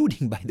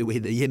 including, by the way,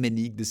 the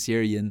Yemeni, the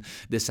Syrian,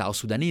 the South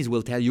Sudanese,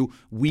 will tell you,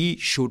 we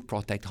should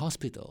protect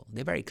hospitals.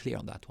 They're very clear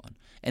on that one.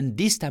 And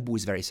this taboo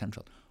is very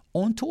central.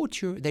 On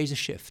torture, there is a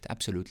shift,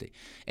 absolutely.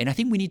 And I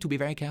think we need to be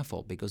very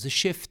careful because the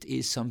shift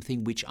is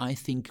something which I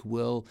think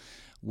will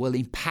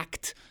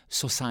impact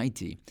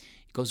society.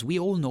 Because we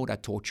all know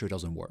that torture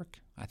doesn't work.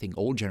 I think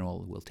all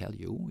general will tell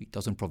you it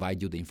doesn't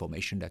provide you the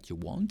information that you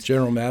want.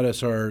 General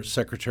Mattis, our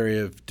Secretary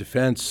of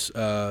Defense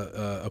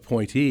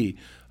appointee,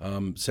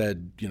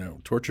 said,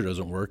 torture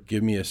doesn't work.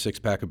 Give me a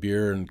 6-pack of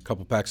beer and a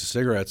couple packs of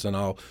cigarettes and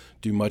I'll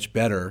do much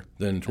better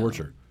than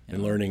torture.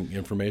 And learning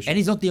information. And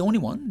he's not the only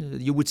one.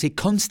 You would say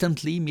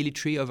constantly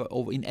military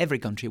in every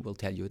country will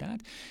tell you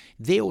that.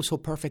 They're also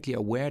perfectly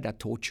aware that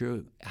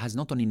torture has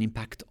not only an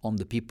impact on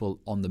the people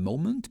on the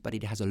moment, but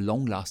it has a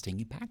long-lasting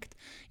impact.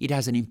 It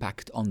has an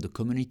impact on the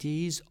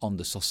communities, on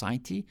the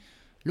society.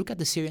 Look at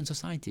the Syrian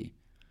society.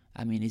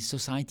 I mean, it's a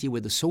society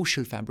where the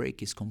social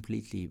fabric is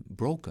completely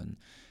broken.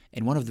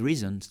 And one of the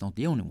reasons, not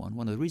the only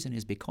one of the reasons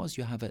is because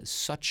you have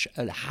such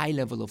a high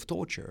level of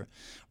torture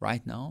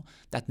right now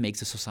that makes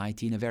the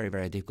society in a very,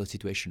 very difficult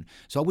situation.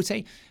 So I would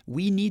say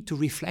we need to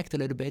reflect a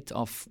little bit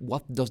of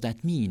what does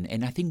that mean.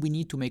 And I think we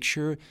need to make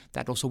sure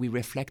that also we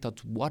reflect on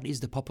what is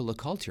the popular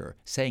culture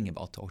saying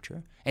about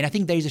torture. And I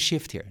think there is a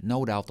shift here,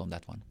 no doubt on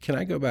that one. Can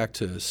I go back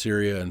to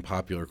Syria and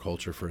popular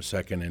culture for a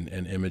second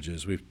and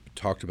images? We've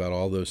talked about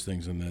all those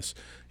things in this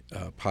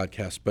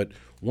podcast, but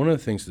one of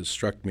the things that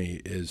struck me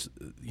is,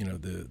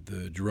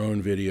 the drone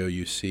video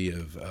you see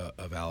of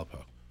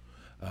Aleppo.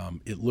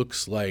 It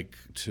looks like,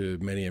 to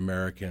many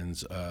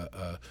Americans,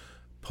 a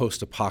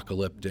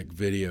post-apocalyptic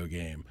video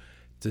game.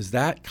 Does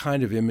that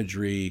kind of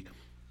imagery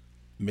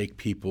make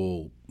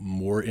people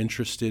more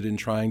interested in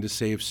trying to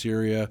save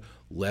Syria,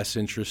 less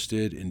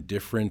interested,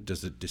 indifferent?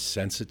 Does it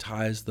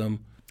desensitize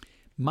them?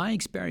 My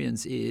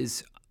experience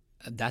is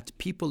that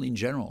people in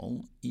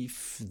general,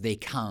 if they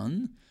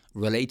can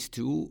relate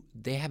to,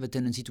 they have a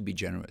tendency to be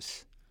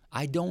generous.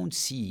 I don't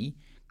see,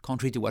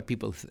 contrary to what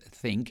people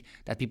think,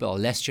 that people are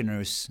less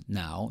generous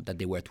now than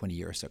they were 20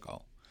 years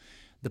ago.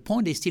 The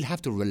point, they still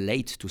have to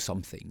relate to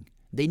something.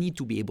 They need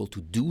to be able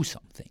to do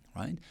something,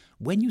 right?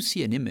 When you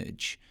see an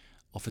image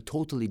of a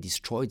totally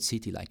destroyed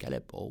city like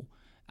Aleppo,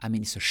 I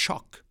mean, it's a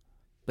shock.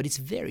 But it's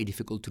very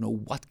difficult to know,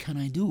 what can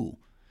I do?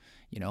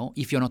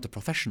 If you're not a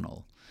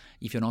professional,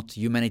 if you're not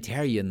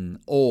humanitarian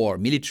or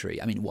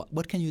military, I mean,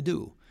 what can you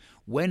do?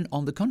 When,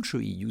 on the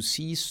contrary, you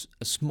see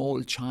a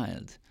small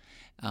child,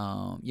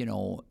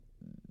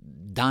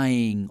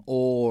 dying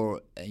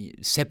or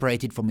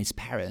separated from his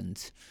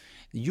parents,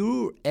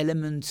 your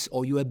element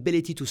or your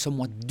ability to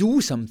somewhat do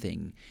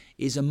something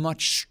is a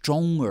much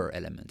stronger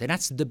element. And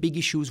that's the big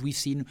issues we've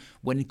seen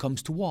when it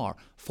comes to war.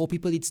 For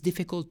people, it's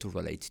difficult to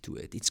relate to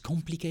it. It's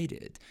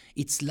complicated.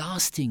 It's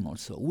lasting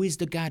also. Who is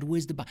the God? Who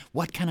is the bad?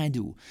 What can I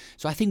do?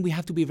 So I think we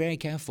have to be very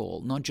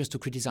careful, not just to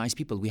criticize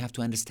people. We have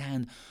to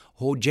understand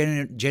how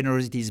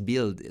generosity is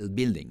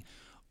building.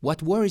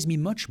 What worries me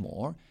much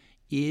more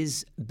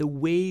is the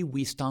way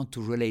we start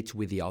to relate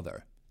with the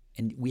other.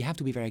 And we have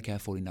to be very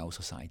careful in our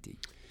society.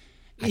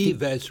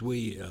 Yves, as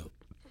we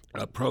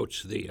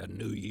approach the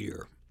new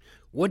year,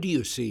 what do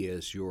you see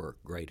as your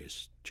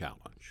greatest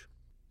challenge?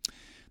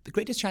 The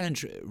greatest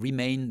challenge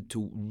remains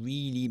to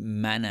really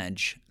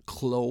manage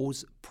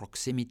close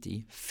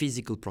proximity,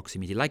 physical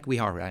proximity, like we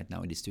are right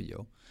now in the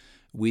studio,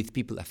 with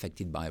people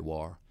affected by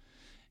war.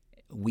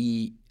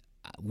 We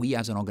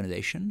as an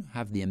organization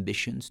have the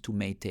ambitions to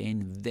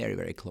maintain very,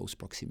 very close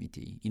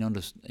proximity in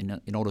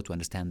order to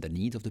understand the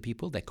needs of the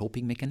people, their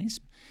coping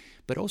mechanism,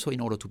 but also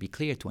in order to be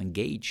clear to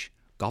engage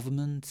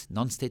government,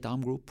 non-state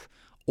armed group,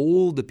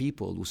 all the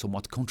people who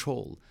somewhat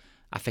control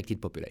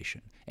affected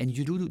population. And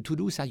to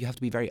do that, you have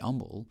to be very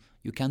humble.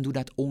 You can do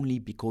that only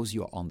because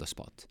you are on the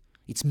spot.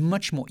 It's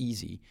much more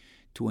easy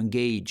to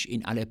engage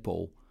in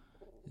Aleppo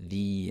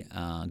the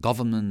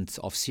government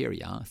of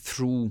Syria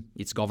through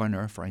its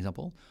governor, for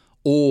example,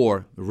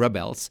 or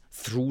rebels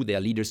through their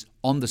leaders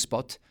on the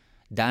spot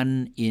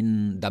than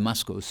in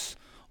Damascus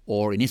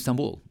or in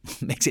Istanbul.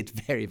 Makes it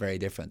very, very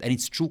different. And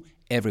it's true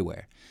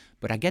everywhere.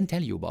 But I can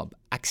tell you, Bob,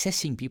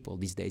 accessing people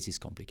these days is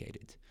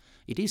complicated.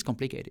 It is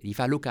complicated. If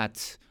I look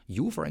at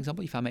you, for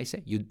example, if I may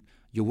say,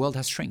 your world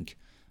has shrunk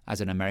as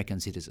an American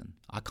citizen.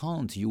 I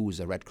can't use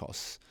a Red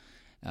Cross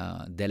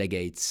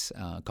delegates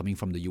coming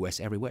from the US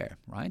everywhere,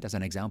 right? As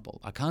an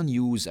example. I can't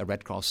use a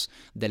Red Cross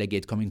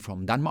delegate coming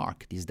from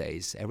Denmark these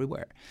days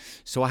everywhere.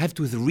 So I have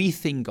to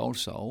rethink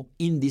also,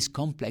 in this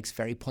complex,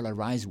 very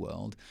polarized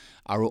world,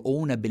 our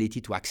own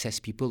ability to access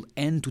people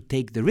and to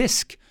take the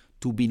risk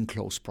to be in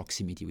close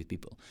proximity with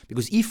people.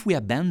 Because if we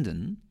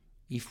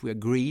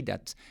agree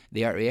that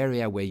there are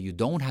areas where you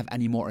don't have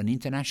anymore an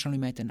internationally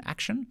met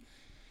action,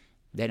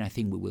 then I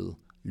think we will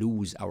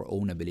lose our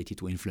own ability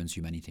to influence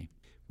humanity.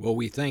 Well,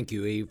 we thank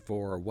you, Yves,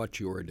 for what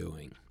you are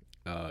doing.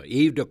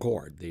 Yves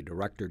Decord, the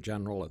Director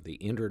General of the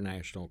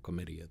International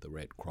Committee of the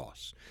Red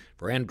Cross.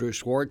 For Andrew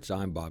Schwartz,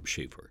 I'm Bob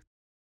Schieffer.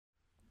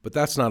 But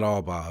that's not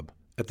all, Bob.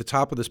 At the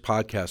top of this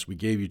podcast, we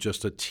gave you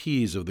just a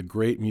tease of the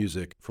great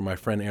music from my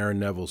friend Aaron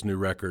Neville's new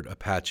record,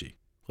 Apache.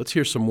 Let's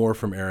hear some more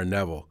from Aaron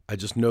Neville. I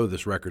just know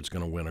this record's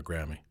going to win a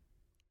Grammy.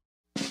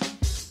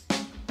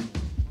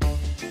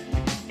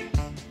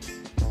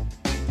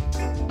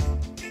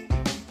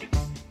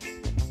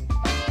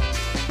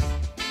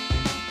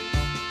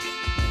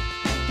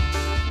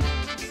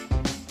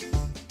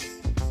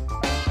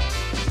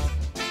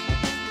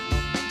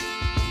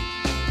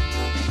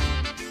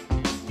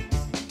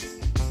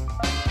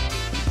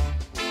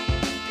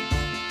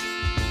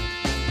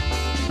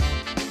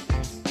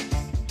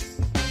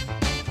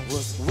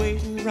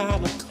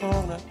 Round the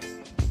corner,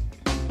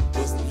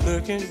 was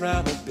looking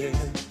round the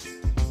bend.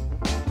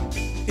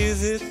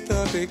 Is it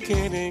the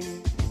beginning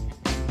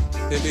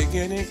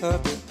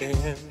of the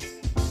end?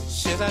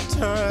 Should I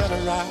turn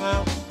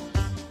around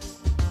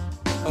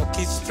or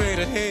keep straight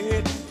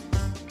ahead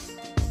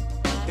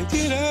and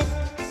get up,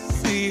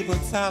 see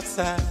what's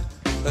outside,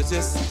 or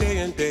just stay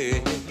in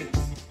bed?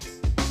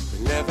 We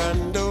never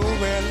know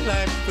where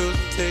life will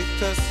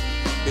take us,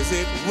 Is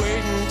it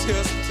waiting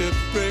just to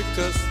break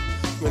us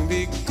when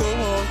we go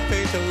on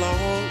faith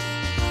alone?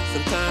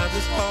 Sometimes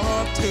it's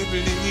hard to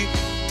believe,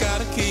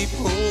 gotta keep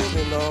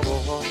holding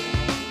on.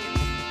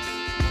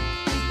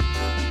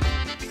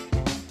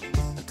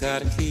 I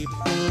gotta keep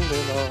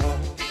holding on.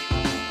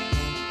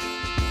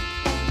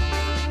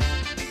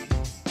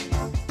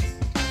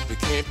 We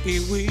can't be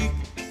weak,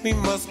 we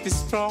must be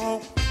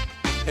strong,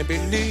 and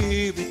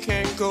believe we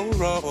can't go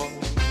wrong.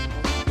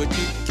 What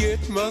you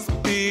get must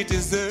be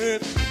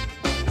deserved.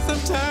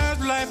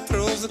 Sometimes life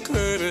throws a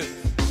curve,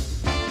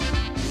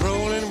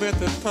 rolling with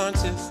the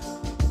punches.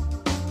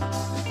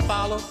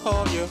 Follow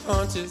all your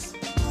hunches.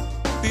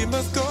 We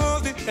must go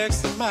the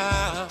extra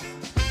mile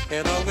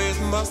and always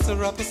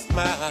muster up a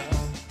smile.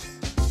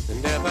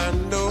 And never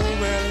know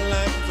where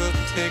life will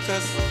take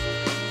us.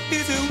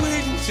 Is it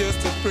waiting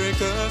just to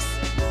break us?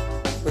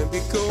 When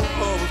we go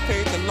on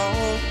faith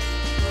alone,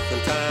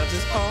 sometimes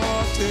it's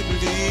hard to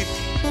believe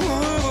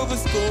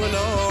what's going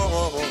on.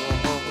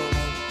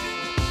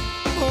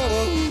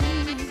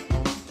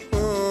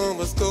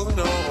 What's going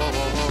on?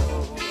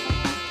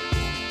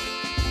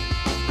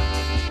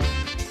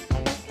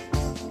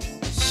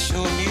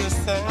 Show me a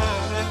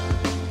sign,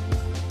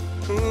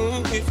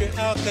 if you're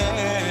out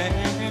there,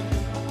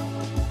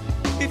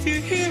 if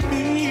you hear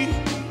me,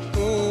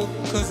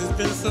 'cause it's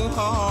been so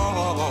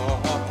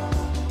hard,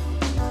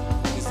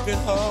 it's been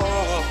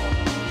hard,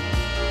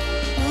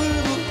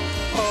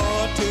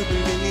 hard to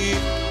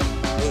believe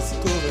what's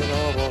going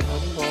on,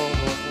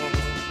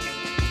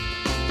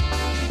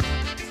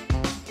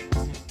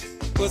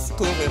 what's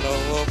going on.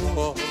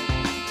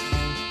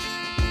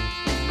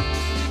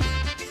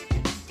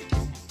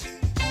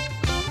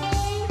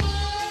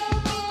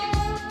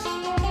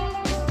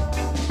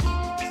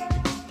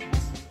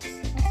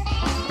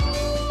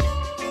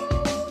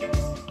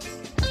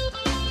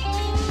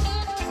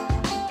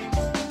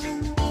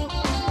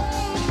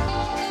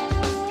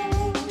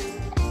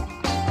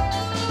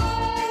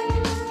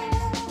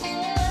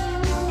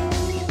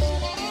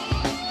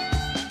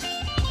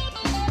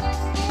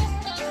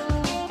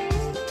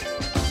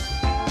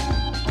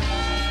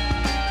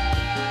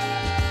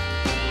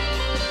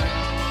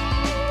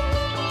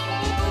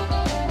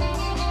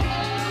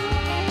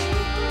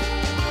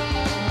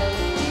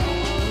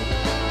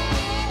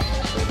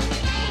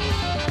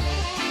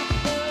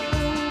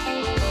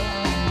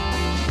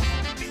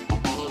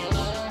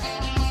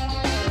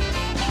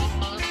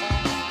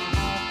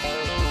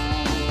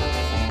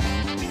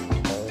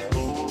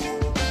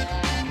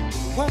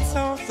 What's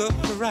on the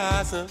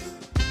horizon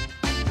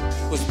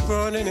was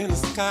burning in the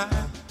sky.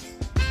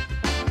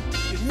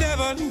 You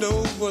never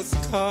know what's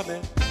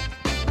coming.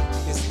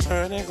 It's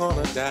turning on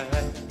a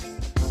dime.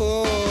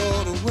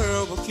 Oh, the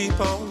world will keep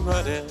on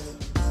running.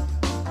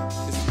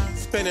 It's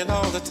spinning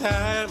all the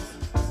time.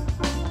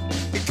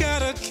 You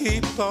gotta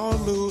keep on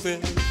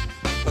moving,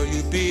 or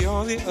you'll be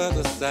on the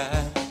other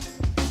side.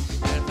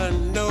 Never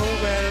know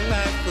where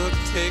life will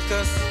take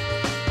us.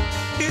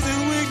 Is it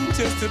waiting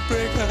just to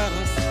break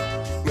us?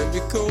 When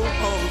we go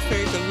on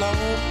faith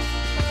alone,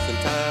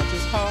 sometimes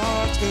it's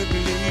hard to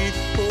believe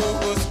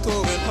what's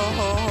going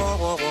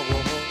on.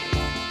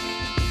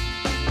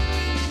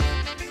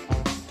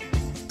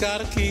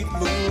 Gotta keep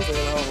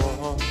moving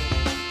on.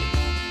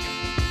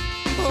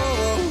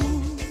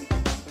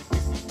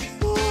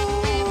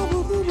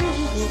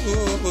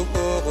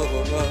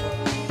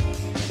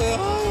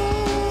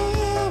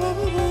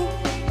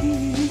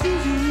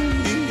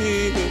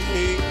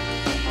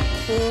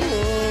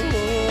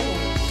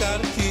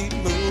 Gotta keep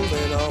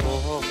moving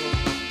on.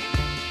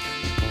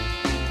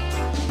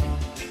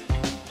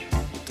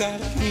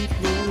 Gotta keep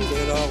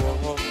moving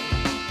on.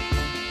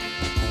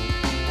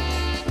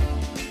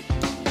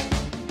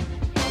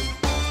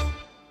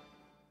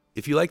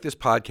 If you like this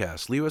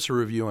podcast, leave us a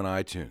review on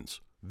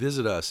iTunes.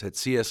 Visit us at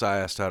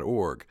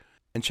csis.org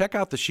and check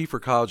out the Schieffer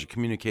College of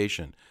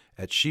Communication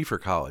at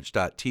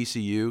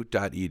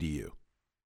schieffercollege.tcu.edu.